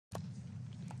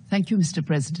Thank you, Mr.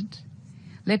 President.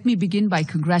 Let me begin by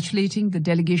congratulating the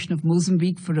delegation of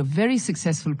Mozambique for a very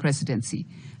successful presidency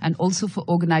and also for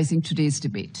organizing today's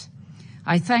debate.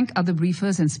 I thank other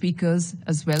briefers and speakers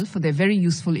as well for their very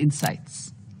useful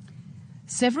insights.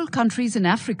 Several countries in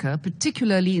Africa,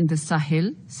 particularly in the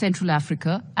Sahel, Central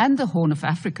Africa, and the Horn of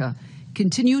Africa,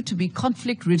 continue to be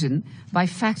conflict-ridden by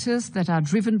factors that are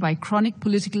driven by chronic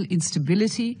political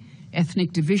instability,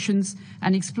 ethnic divisions,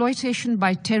 and exploitation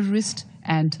by terrorist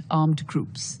and armed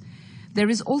groups. There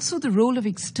is also the role of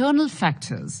external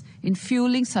factors in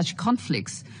fueling such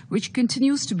conflicts, which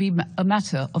continues to be a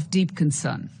matter of deep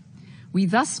concern. We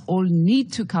thus all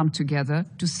need to come together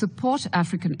to support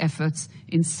African efforts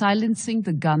in silencing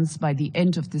the guns by the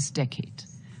end of this decade.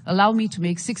 Allow me to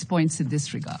make 6 points in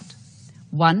this regard.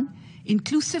 1.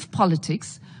 Inclusive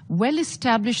politics,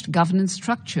 well-established governance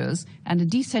structures, and a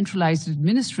decentralized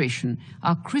administration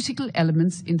are critical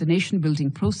elements in the nation-building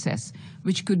process,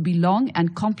 which could be long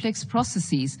and complex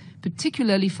processes,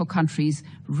 particularly for countries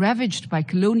ravaged by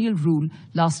colonial rule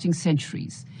lasting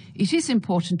centuries. It is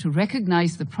important to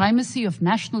recognize the primacy of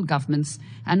national governments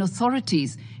and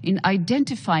authorities in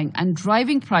identifying and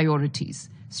driving priorities,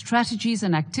 strategies,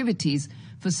 and activities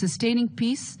for sustaining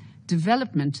peace,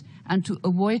 development, and to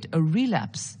avoid a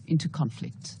relapse into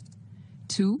conflict.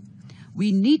 2,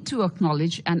 we need to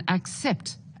acknowledge and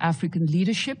accept African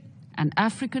leadership and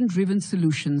African-driven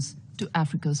solutions to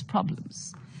Africa's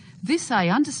problems. This, I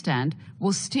understand,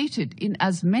 was stated in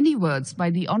as many words by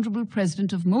the Honorable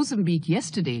President of Mozambique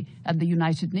yesterday at the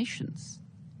United Nations.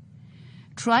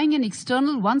 Trying an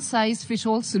external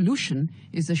one-size-fits-all solution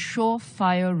is a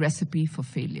surefire recipe for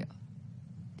failure.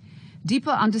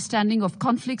 Deeper understanding of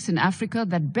conflicts in Africa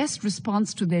that best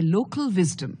responds to their local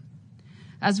wisdom,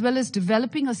 as well as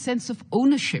developing a sense of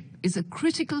ownership, is a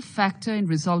critical factor in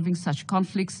resolving such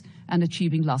conflicts and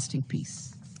achieving lasting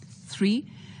peace. 3,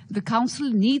 the Council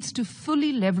needs to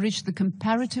fully leverage the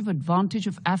comparative advantage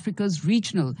of Africa's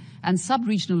regional and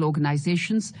sub-regional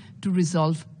organizations to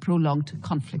resolve prolonged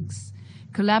conflicts.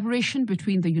 Collaboration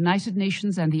between the United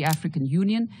Nations and the African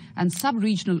Union and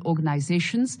sub-regional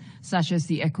organizations such as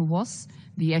the ECOWAS,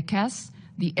 the ECAS,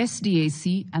 the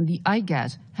SDAC, and the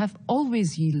IGAD have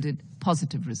always yielded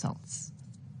positive results.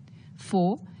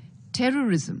 4,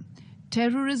 terrorism.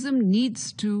 Terrorism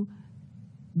needs to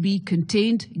be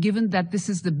contained, given that this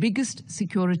is the biggest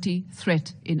security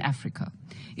threat in Africa.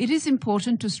 It is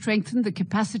important to strengthen the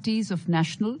capacities of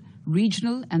national,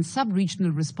 regional, and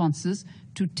sub-regional responses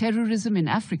to terrorism in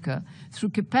Africa through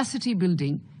capacity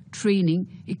building, training,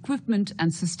 equipment,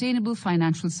 and sustainable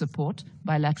financial support,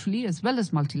 bilaterally as well as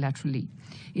multilaterally.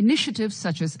 Initiatives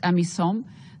such as AMISOM,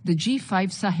 the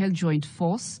G5 Sahel Joint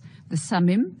Force, the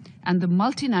SAMIM, and the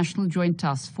Multinational Joint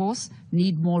Task Force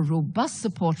need more robust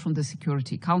support from the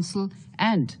Security Council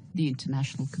and the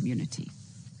international community.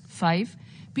 5,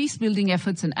 peace-building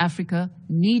efforts in Africa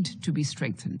need to be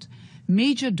strengthened.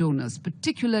 Major donors,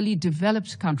 particularly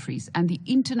developed countries, and the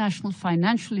international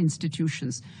financial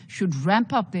institutions should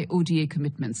ramp up their ODA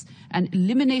commitments and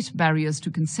eliminate barriers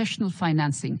to concessional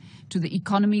financing to the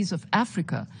economies of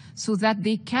Africa so that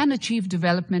they can achieve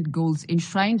development goals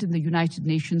enshrined in the United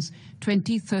Nations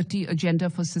 2030 Agenda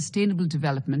for Sustainable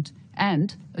Development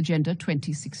and Agenda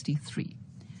 2063.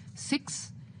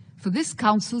 6, for this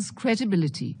Council's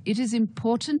credibility, it is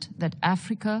important that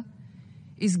Africa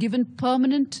is given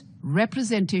permanent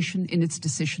representation in its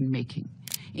decision-making.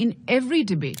 In every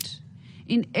debate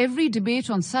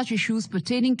on such issues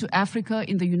pertaining to Africa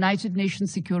in the United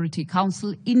Nations Security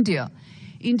Council, India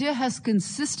has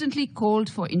consistently called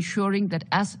for ensuring that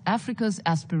Africa's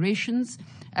aspirations,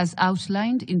 as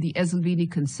outlined in the Esselvini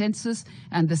Consensus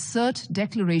and the CERT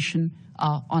Declaration,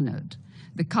 are honored.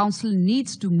 The Council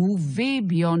needs to move way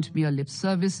beyond mere lip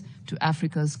service to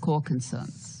Africa's core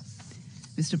concerns.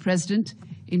 Mr. President,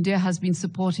 India has been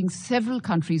supporting several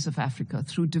countries of Africa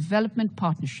through development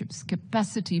partnerships,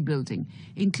 capacity building,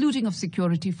 including of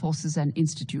security forces and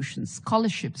institutions,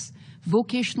 scholarships,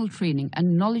 vocational training,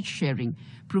 and knowledge sharing,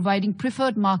 providing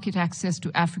preferred market access to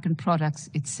African products,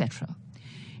 etc.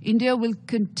 India will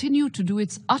continue to do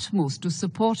its utmost to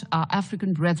support our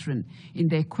African brethren in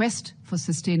their quest for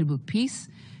sustainable peace,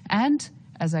 and,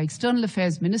 as our External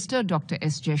Affairs Minister, Dr.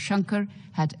 S. Jaishankar,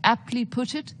 had aptly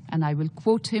put it, and I will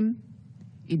quote him,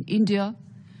 "In India,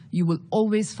 you will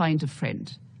always find a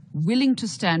friend willing to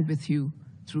stand with you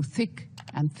through thick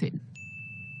and thin."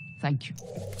 Thank you.